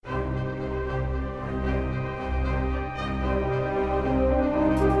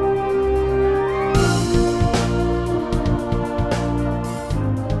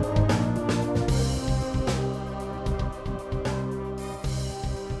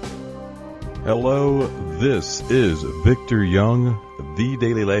Hello, this is Victor Young, the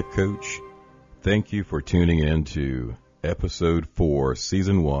Daily Life Coach. Thank you for tuning in to episode 4,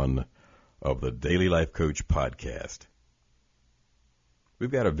 season 1 of the Daily Life Coach podcast. We've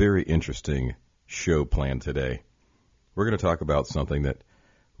got a very interesting show planned today. We're going to talk about something that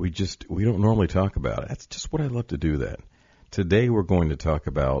we don't normally talk about. That's just what I love to do that. Today we're going to talk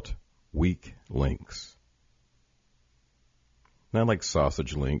about weak links. Not like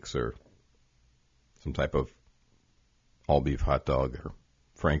sausage links or some type of all-beef hot dog or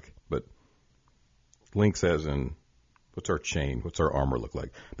Frank, but links as in, what's our chain? What's our armor look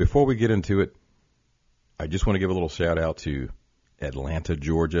like? Before we get into it, I just want to give a little shout-out to Atlanta,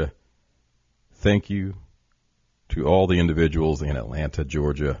 Georgia. Thank you to all the individuals in Atlanta,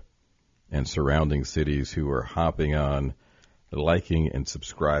 Georgia, and surrounding cities who are hopping on, liking, and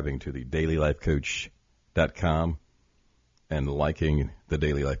subscribing to the dailylifecoach.com and liking the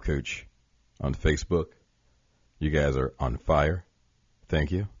Daily Life Coach on Facebook. You guys are on fire.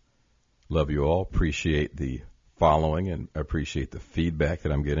 Thank you. Love you all. Appreciate the following and appreciate the feedback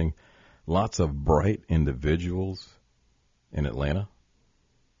that I'm getting. Lots of bright individuals in Atlanta.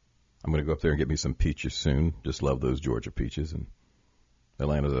 I'm going to go up there and get me some peaches soon. Just love those Georgia peaches. And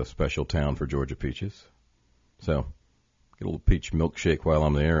Atlanta's a special town for Georgia peaches. So get a little peach milkshake while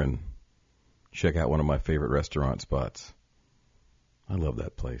I'm there and check out one of my favorite restaurant spots. I love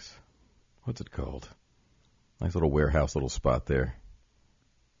that place. What's it called? Nice little warehouse little spot there.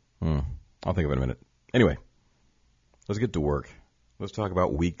 I'll think of it in a minute. Anyway, let's get to work. Let's talk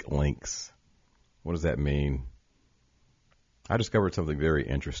about weak links. What does that mean? I discovered something very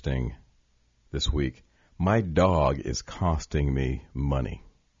interesting this week. My dog is costing me money.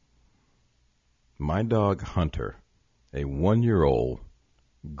 My dog Hunter, a 1-year-old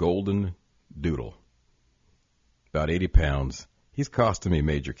golden doodle, about 80 pounds, he's costing me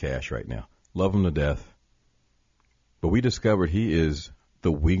major cash right now. Love him to death. But we discovered he is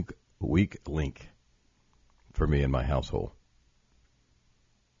the weak link for me in my household.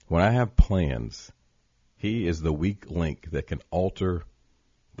 When I have plans, he is the weak link that can alter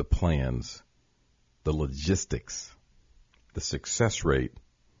the plans, the logistics, the success rate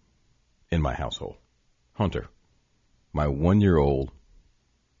in my household. Hunter, my 1-year-old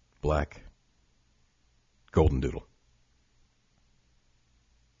black golden doodle.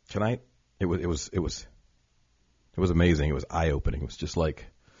 Tonight, it was amazing. It was eye-opening. It was just like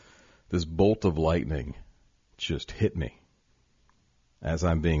this bolt of lightning just hit me as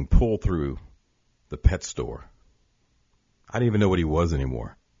I'm being pulled through the pet store. I didn't even know what he was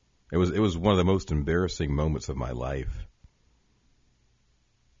anymore. It was one of the most embarrassing moments of my life.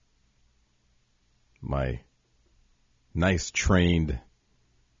 My nice, trained,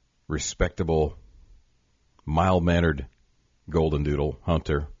 respectable, mild-mannered golden doodle,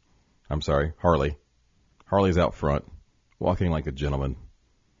 Hunter. I'm sorry, Harley. Harley's out front, walking like a gentleman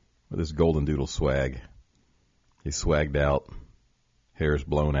with his golden doodle swag. He's swagged out, hair's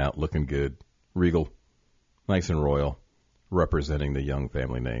blown out, looking good, regal, nice and royal, representing the Young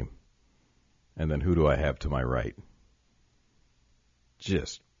family name. And then who do I have to my right?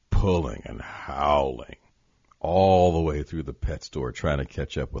 Just pulling and howling all the way through the pet store trying to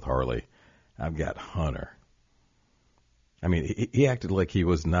catch up with Harley. I've got Hunter. I mean, he acted like he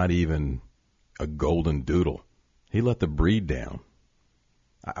was not even a golden doodle. He let the breed down.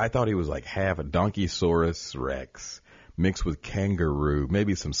 I thought he was like half a Donkeysaurus Rex mixed with kangaroo,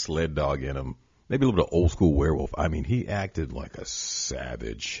 maybe some sled dog in him, maybe a little bit of old school werewolf. I mean, he acted like a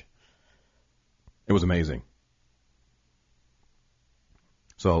savage. It was amazing.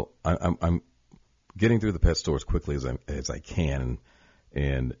 So I'm getting through the pet store as quickly as I can,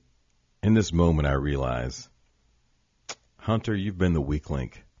 and in this moment I realize, Hunter, you've been the weak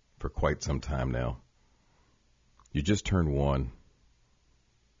link for quite some time now. You just turned 1,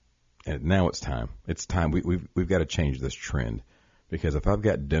 and now it's time. It's time. We've got to change this trend, because if I've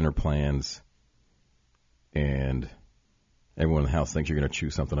got dinner plans and everyone in the house thinks you're going to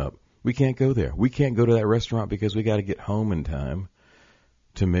chew something up, we can't go there. We can't go to that restaurant because we got to get home in time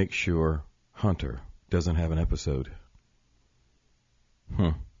to make sure Hunter doesn't have an episode.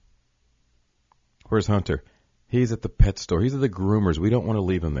 Where's Hunter? He's at the pet store. He's at the groomers. We don't want to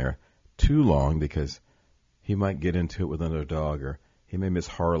leave him there too long because he might get into it with another dog, or he may miss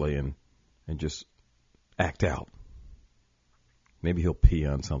Harley and just act out. Maybe he'll pee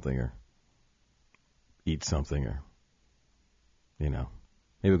on something or eat something, or,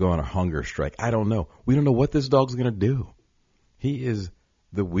 maybe go on a hunger strike. I don't know. We don't know what this dog's going to do. He is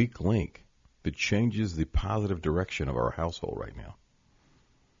the weak link that changes the positive direction of our household right now.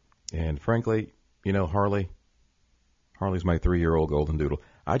 And frankly, Harley Harley's my 3-year-old golden doodle.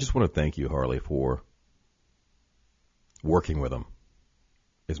 I just want to thank you, Harley, for working with him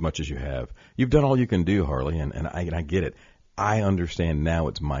as much as you have. You've done all you can do, Harley, and I get it. I understand now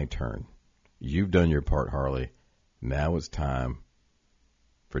it's my turn. You've done your part, Harley. Now it's time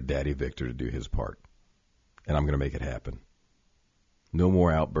for Daddy Victor to do his part. And I'm going to make it happen. No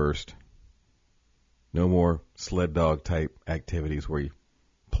more outburst. No more sled dog type activities where he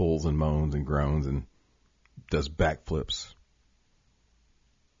pulls and moans and groans and does backflips.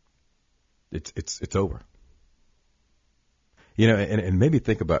 It's over. You know, and maybe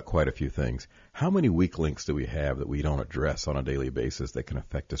think about quite a few things. How many weak links do we have that we don't address on a daily basis that can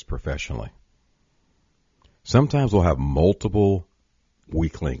affect us professionally? Sometimes we'll have multiple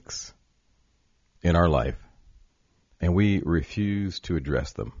weak links in our life, and we refuse to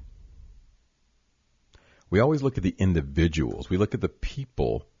address them. We always look at the individuals. We look at the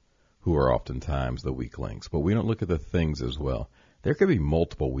people who are oftentimes the weak links, but we don't look at the things as well. There could be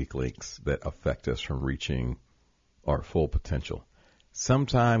multiple weak links that affect us from reaching our full potential.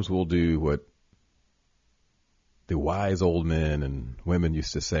 Sometimes we'll do what the wise old men and women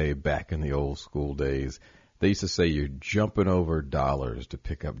used to say back in the old school days. They used to say you're jumping over dollars to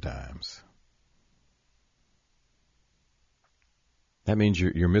pick up dimes. That means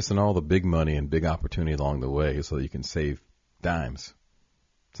you're missing all the big money and big opportunity along the way so that you can save dimes,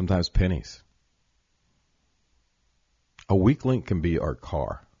 sometimes pennies. A weak link can be our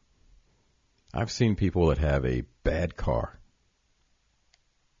car. I've seen people that have a bad car,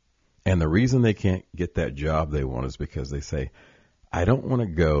 and the reason they can't get that job they want is because they say, I don't want to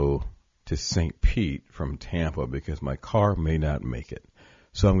go to St. Pete from Tampa because my car may not make it.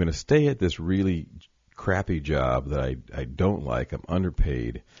 So I'm going to stay at this really crappy job that I don't like. I'm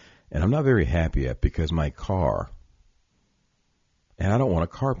underpaid, and I'm not very happy at because my car, and I don't want a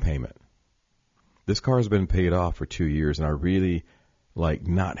car payment. This car has been paid off for 2 years, and I really like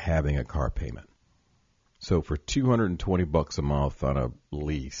not having a car payment. So for $220 a month on a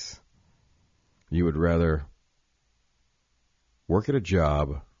lease, you would rather work at a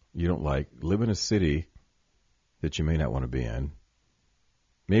job you don't like, live in a city that you may not want to be in,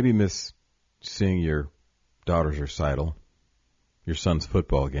 maybe miss seeing your daughter's recital, your son's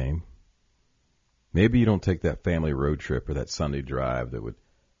football game. Maybe you don't take that family road trip or that Sunday drive that would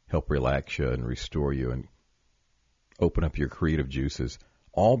help relax you and restore you and open up your creative juices,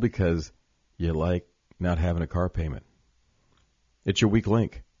 all because you like not having a car payment. It's your weak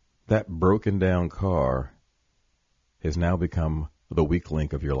link. That broken down car has now become the weak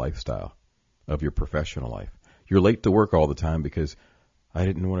link of your lifestyle, of your professional life. You're late to work all the time because I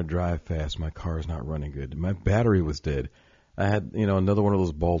didn't want to drive fast. My car is not running good. My battery was dead. I had, another one of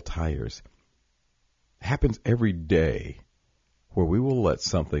those bald tires. It happens every day where we will let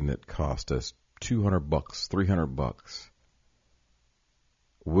something that cost us $200, $300,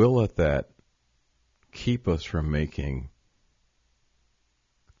 we'll let that keep us from making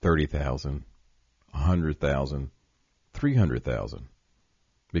 $30,000, $100,000, $300,000,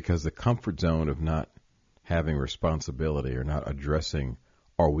 because the comfort zone of not having responsibility or not addressing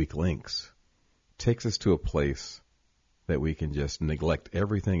our weak links takes us to a place that we can just neglect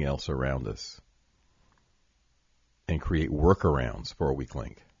everything else around us and create workarounds for a weak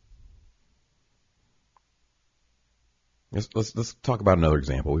link. Let's talk about another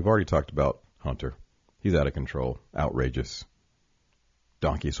example. We've already talked about Hunter. He's out of control, outrageous,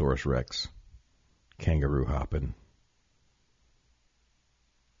 Donkeysaurus Rex, kangaroo hopping,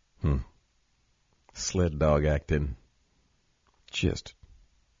 sled dog acting, just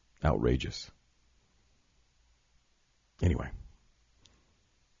outrageous. Anyway,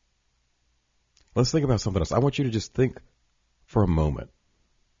 let's think about something else. I want you to just think for a moment.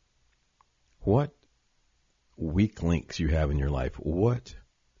 What weak links you have in your life? What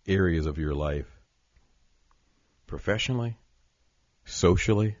areas of your life, professionally,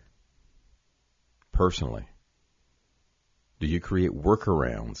 socially, personally, do you create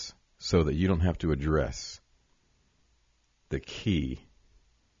workarounds so that you don't have to address the key,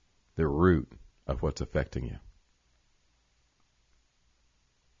 the root of what's affecting you?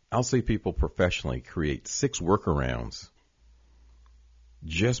 I'll see people professionally create 6 workarounds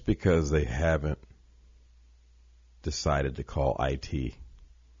just because they haven't decided to call IT.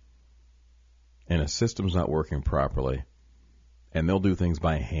 And a system's not working properly, and they'll do things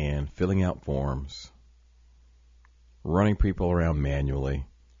by hand, filling out forms, running people around manually,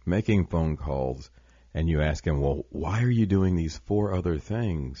 making phone calls, and you ask them, well, why are you doing these 4 other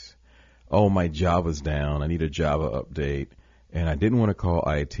things? Oh, my Java's down. I need a Java update. And I didn't want to call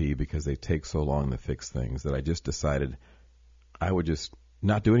IT because they take so long to fix things that I just decided I would just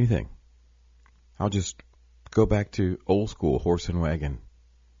not do anything. I'll just Go back to old school, horse and wagon,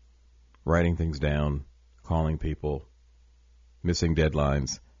 writing things down, calling people, missing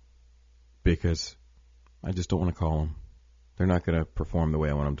deadlines, because I just don't want to call them. They're not going to perform the way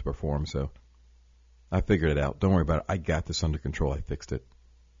I want them to perform, so I figured it out. Don't worry about it. I got this under control. I fixed it.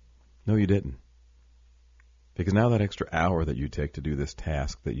 No, you didn't. Because now that extra hour that you take to do this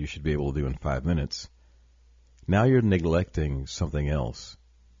task that you should be able to do in 5 minutes, now you're neglecting something else.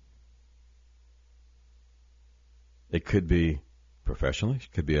 It could be professionally,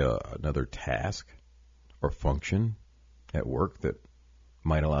 it could be another task or function at work that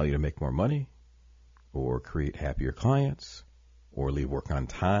might allow you to make more money or create happier clients or leave work on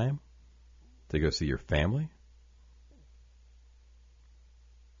time to go see your family.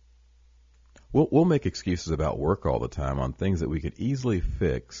 We'll make excuses about work all the time on things that we could easily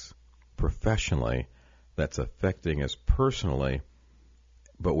fix professionally that's affecting us personally,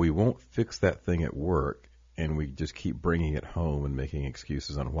 but we won't fix that thing at work, and we just keep bringing it home and making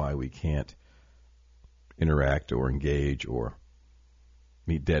excuses on why we can't interact or engage or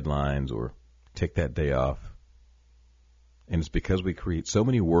meet deadlines or take that day off. And it's because we create so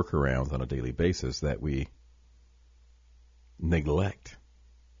many workarounds on a daily basis that we neglect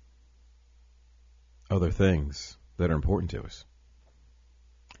other things that are important to us.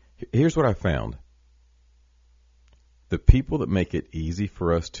 Here's what I found. The people that make it easy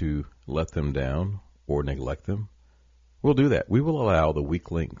for us to let them down or neglect them, we'll do that. We will allow the weak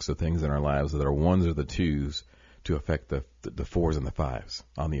links of things in our lives that are ones or the twos to affect the fours and the fives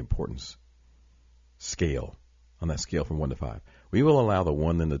on the importance scale, on that scale from 1 to 5. We will allow the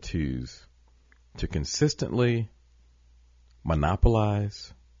 1 and the 2s to consistently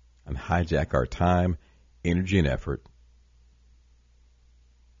monopolize and hijack our time, energy, and effort,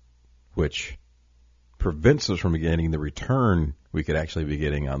 which prevents us from getting the return we could actually be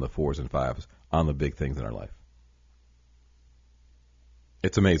getting on the 4s and 5s on the big things in our life.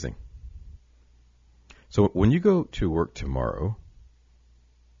 It's amazing. So when you go to work tomorrow,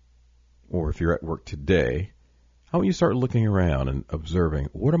 or if you're at work today, how about you start looking around and observing,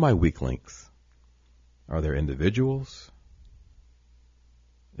 what are my weak links? Are there individuals?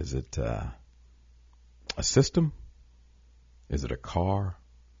 Is it a system? Is it a car?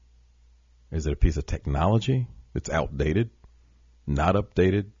 Is it a piece of technology that's outdated, not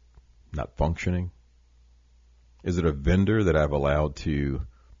updated, not functioning? Is it a vendor that I've allowed to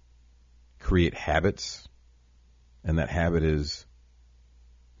create habits, and that habit is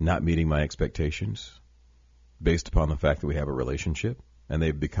not meeting my expectations based upon the fact that we have a relationship and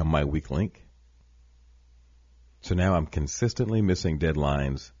they've become my weak link? So now I'm consistently missing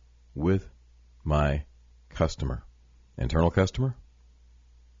deadlines with my customer, internal customer,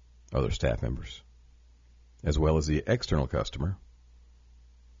 other staff members, as well as the external customer,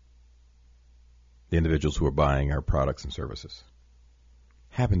 the individuals who are buying our products and services.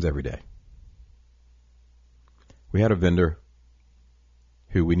 Happens every day. We had a vendor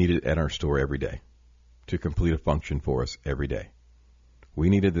who we needed at our store every day to complete a function for us every day. We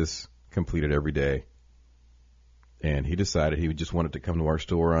needed this completed every day, and he decided he just wanted to come to our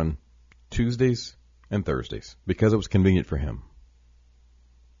store on Tuesdays and Thursdays because it was convenient for him.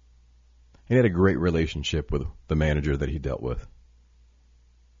 He had a great relationship with the manager that he dealt with.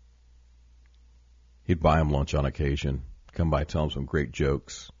 He'd buy him lunch on occasion, come by, tell him some great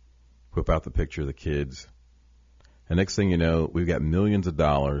jokes, whip out the picture of the kids. And next thing you know, we've got millions of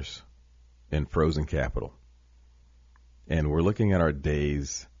dollars in frozen capital. And we're looking at our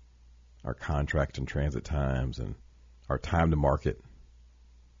days, our contract and transit times, and our time to market.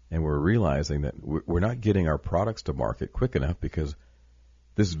 And we're realizing that we're not getting our products to market quick enough because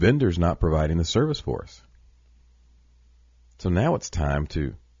this vendor's not providing the service for us. So now it's time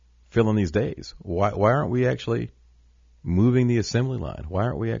to fill in these days. Why aren't we actually moving the assembly line? Why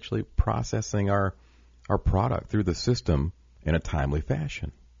aren't we actually processing our product through the system in a timely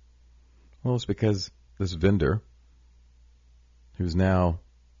fashion? Well, it's because this vendor, who's now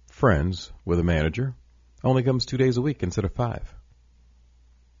friends with a manager, only comes 2 days a week instead of 5.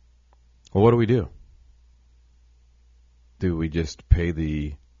 Well, what do? Do we just pay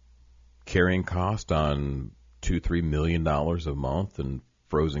the carrying cost on $2-3 million a month and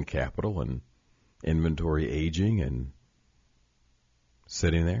frozen capital and inventory aging and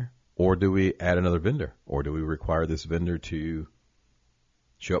sitting there? Or do we add another vendor? Or do we require this vendor to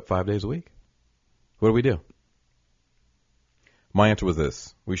show up 5 days a week? What do? My answer was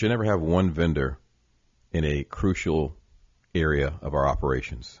this. We should never have one vendor in a crucial area of our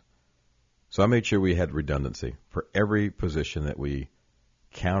operations. So I made sure we had redundancy for every position that we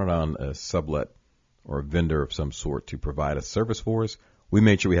counted on a sublet or a vendor of some sort to provide a service for us. We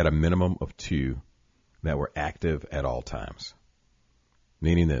made sure we had a minimum of 2 that were active at all times.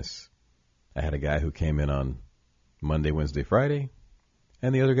 Meaning this, I had a guy who came in on Monday, Wednesday, Friday,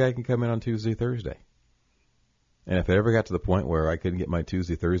 and the other guy can come in on Tuesday, Thursday. And if it ever got to the point where I couldn't get my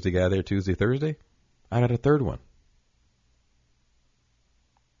Tuesday, Thursday guy there Tuesday, Thursday, I'd add a third one.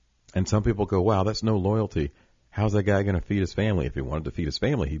 And some people go, wow, that's no loyalty. How's that guy going to feed his family? If he wanted to feed his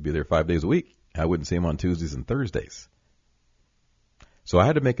family, he'd be there 5 days a week. I wouldn't see him on Tuesdays and Thursdays. So I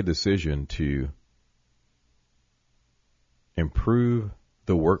had to make a decision to improve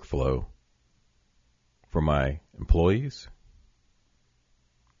the workflow for my employees,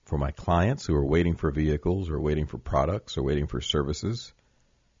 for my clients who are waiting for vehicles or waiting for products or waiting for services.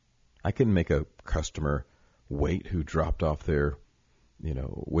 I couldn't make a customer wait who dropped off their,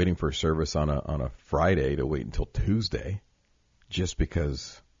 waiting for service on a Friday to wait until Tuesday just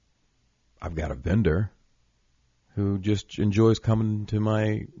because I've got a vendor who just enjoys coming to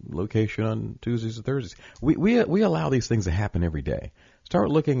my location on Tuesdays and Thursdays. We allow these things to happen every day. Start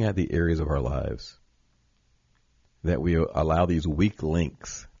looking at the areas of our lives that we allow these weak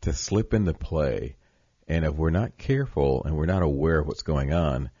links to slip into play. And if we're not careful and we're not aware of what's going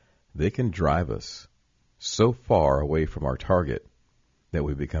on, they can drive us so far away from our target that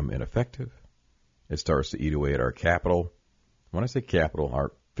we become ineffective. It starts to eat away at our capital. When I say capital,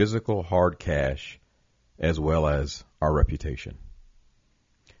 our physical hard cash, as well as our reputation.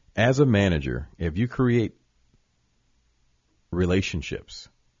 As a manager, if you create relationships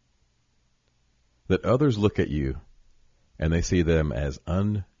that others look at you and they see them as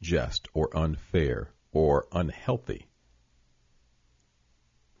unjust or unfair or unhealthy,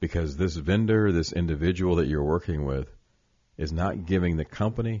 because this vendor, this individual that you're working with is not giving the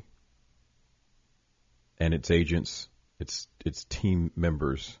company and its agents, its team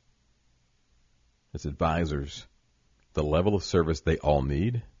members, its advisors, the level of service they all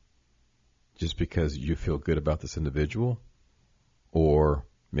need just because you feel good about this individual, or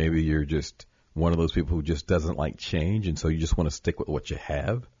maybe you're just one of those people who just doesn't like change and so you just want to stick with what you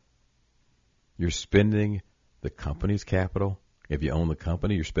have. You're spending the company's capital. If you own the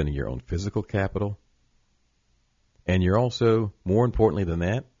company, you're spending your own physical capital. And you're also, more importantly than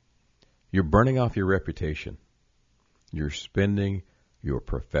that, you're burning off your reputation. You're spending your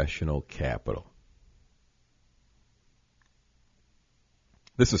professional capital.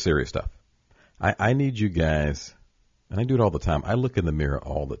 This is serious stuff. I need you guys, and I do it all the time. I look in the mirror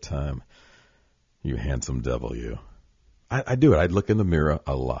all the time. You handsome devil, you. I do it. I look in the mirror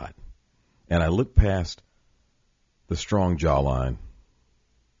a lot. And I look past the strong jawline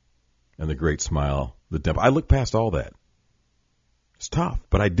and the great smile, the dimple. I look past all that. It's tough,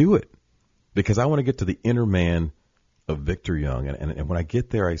 but I do it because I want to get to the inner man of Victor Young. And when I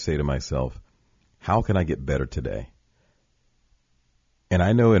get there, I say to myself, how can I get better today? And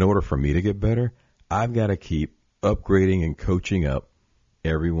I know in order for me to get better, I've got to keep upgrading and coaching up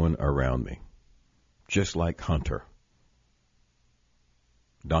everyone around me. Just like Hunter,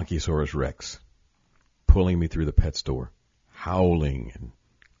 Donkeysaurus Rex, pulling me through the pet store, howling and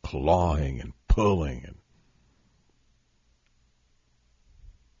clawing and pulling. And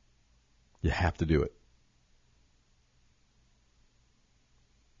you have to do it.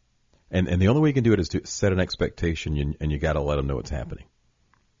 And the only way you can do it is to set an expectation, and you got to let them know what's happening.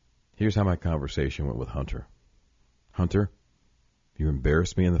 Here's how my conversation went with Hunter. Hunter, you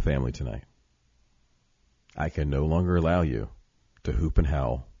embarrassed me and the family tonight. I can no longer allow you to hoop and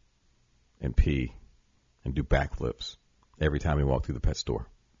howl and pee and do backflips every time we walk through the pet store.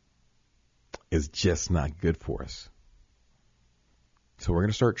 It's just not good for us. So we're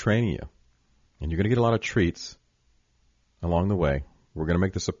going to start training you. And you're going to get a lot of treats along the way. We're going to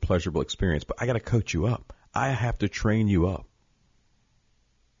make this a pleasurable experience, but I got to coach you up. I have to train you up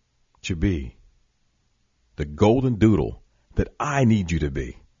to be the golden doodle that I need you to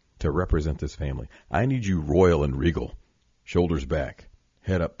be to represent this family. I need you royal and regal, shoulders back,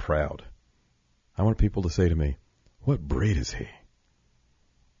 head up proud. I want people to say to me, what breed is he?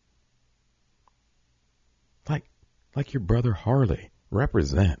 Like your brother Harley.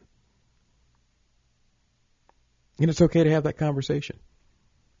 Represent. And it's okay to have that conversation.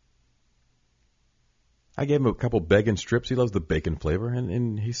 I gave him a couple bacon strips. He loves the bacon flavor.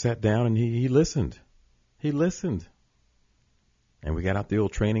 And he sat down and he listened. He listened. And we got out the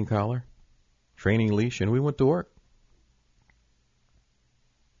old training collar, training leash, and we went to work.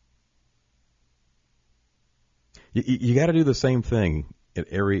 You got to do the same thing in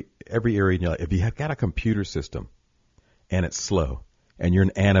every area in your life. If you have got a computer system and it's slow, and you're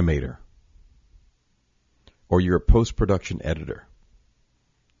an animator, or you're a post-production editor,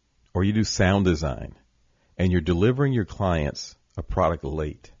 or you do sound design, and you're delivering your clients a product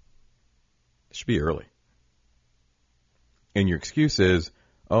late, it should be early. And your excuse is,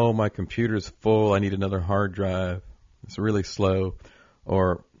 oh, my computer's full. I need another hard drive. It's really slow.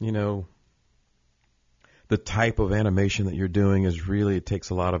 Or, the type of animation that you're doing is really, it takes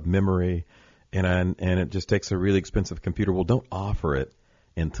a lot of memory and it just takes a really expensive computer. Well, don't offer it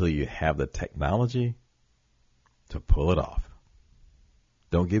until you have the technology to pull it off.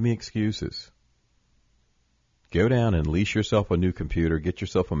 Don't give me excuses. Go down and lease yourself a new computer, get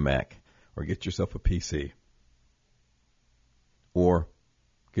yourself a Mac, or get yourself a PC. Or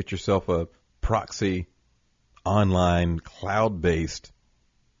get yourself a proxy, online, cloud-based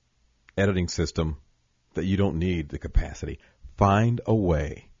editing system that you don't need the capacity. Find a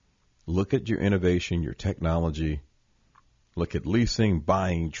way. Look at your innovation, your technology. Look at leasing,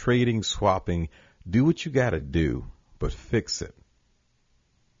 buying, trading, swapping. Do what you got to do, but fix it.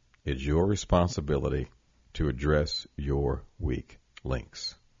 It's your responsibility to address your weak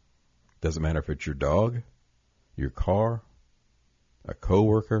links. Doesn't matter if it's your dog, your car, a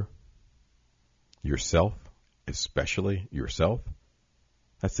coworker, yourself, especially yourself.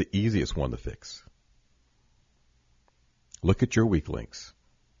 That's the easiest one to fix. Look at your weak links.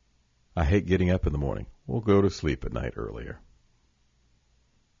 I hate getting up in the morning. We'll go to sleep at night earlier.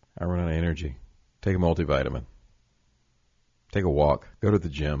 I run out of energy. Take a multivitamin. Take a walk. Go to the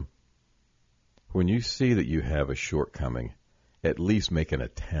gym. When you see that you have a shortcoming, at least make an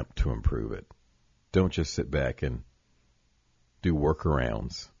attempt to improve it. Don't just sit back and do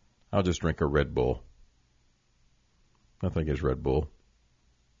workarounds. I'll just drink a Red Bull. Nothing against Red Bull.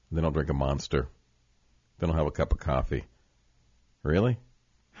 Then I'll drink a Monster. Then I'll have a cup of coffee. Really?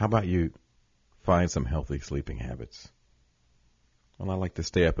 How about you find some healthy sleeping habits? Well, I like to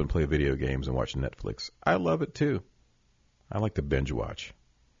stay up and play video games and watch Netflix. I love it too. I like to binge watch.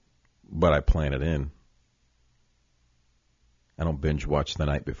 But I plan it in. I don't binge watch the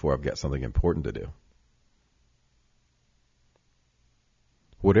night before I've got something important to do.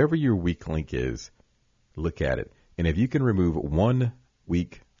 Whatever your weak link is, look at it. And if you can remove one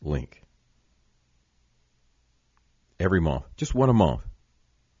weak link every month, just one a month,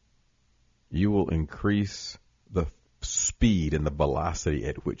 you will increase the speed and the velocity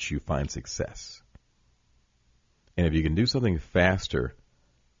at which you find success. And if you can do something faster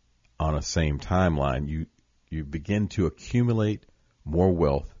on a same timeline, you begin to accumulate more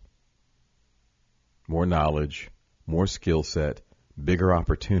wealth, more knowledge, more skill set, bigger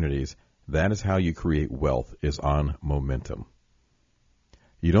opportunities. That is how you create wealth, is on momentum.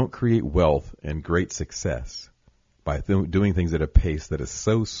 You don't create wealth and great success by doing things at a pace that is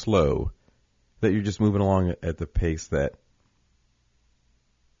so slow that you're just moving along at the pace that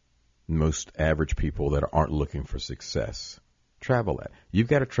most average people that aren't looking for success travel at. You've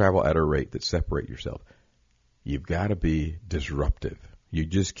got to travel at a rate that separates yourself. You've got to be disruptive. You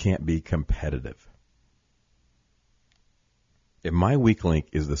just can't be competitive. If my weak link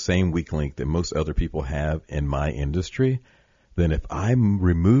is the same weak link that most other people have in my industry, then if I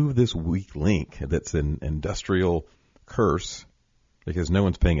remove this weak link that's an industrial curse because no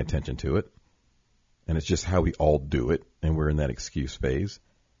one's paying attention to it, and it's just how we all do it, and we're in that excuse phase,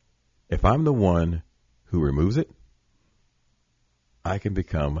 if I'm the one who removes it, I can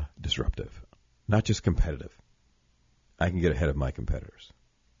become disruptive, not just competitive. I can get ahead of my competitors.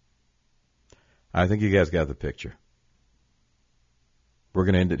 I think you guys got the picture. We're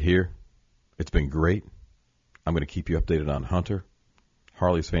going to end it here. It's been great. I'm going to keep you updated on Hunter.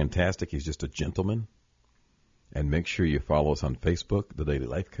 Harley's fantastic. He's just a gentleman. And make sure you follow us on Facebook, The Daily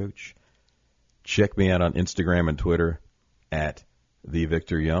Life Coach. Check me out on Instagram and Twitter at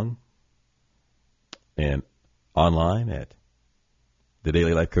TheVictorYoung. And online at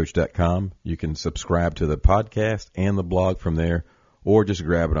TheDailyLifeCoach.com. You can subscribe to the podcast and the blog from there, or just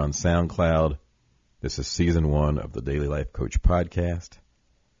grab it on SoundCloud. This is Season 1 of the Daily Life Coach podcast.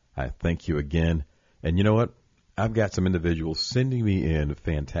 I thank you again. And you know what? I've got some individuals sending me in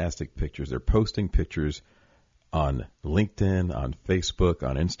fantastic pictures. They're posting pictures on LinkedIn, on Facebook,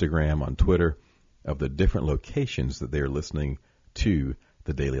 on Instagram, on Twitter of the different locations that they're listening to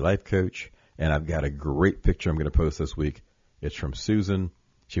the Daily Life Coach. And I've got a great picture I'm going to post this week. It's from Susan.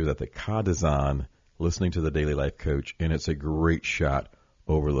 She was at the Ca-Dizan listening to the Daily Life Coach, and it's a great shot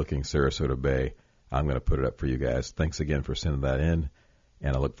overlooking Sarasota Bay. I'm going to put it up for you guys. Thanks again for sending that in,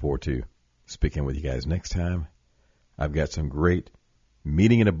 and I look forward to speaking with you guys next time. I've got some great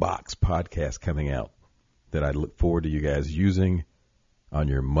Meeting in a Box podcasts coming out that I look forward to you guys using on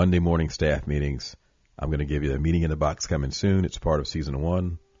your Monday morning staff meetings. I'm going to give you the Meeting in the Box coming soon. It's part of Season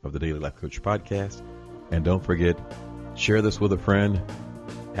 1 of the Daily Life Coach podcast. And don't forget, share this with a friend,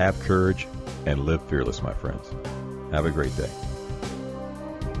 have courage, and live fearless, my friends. Have a great day.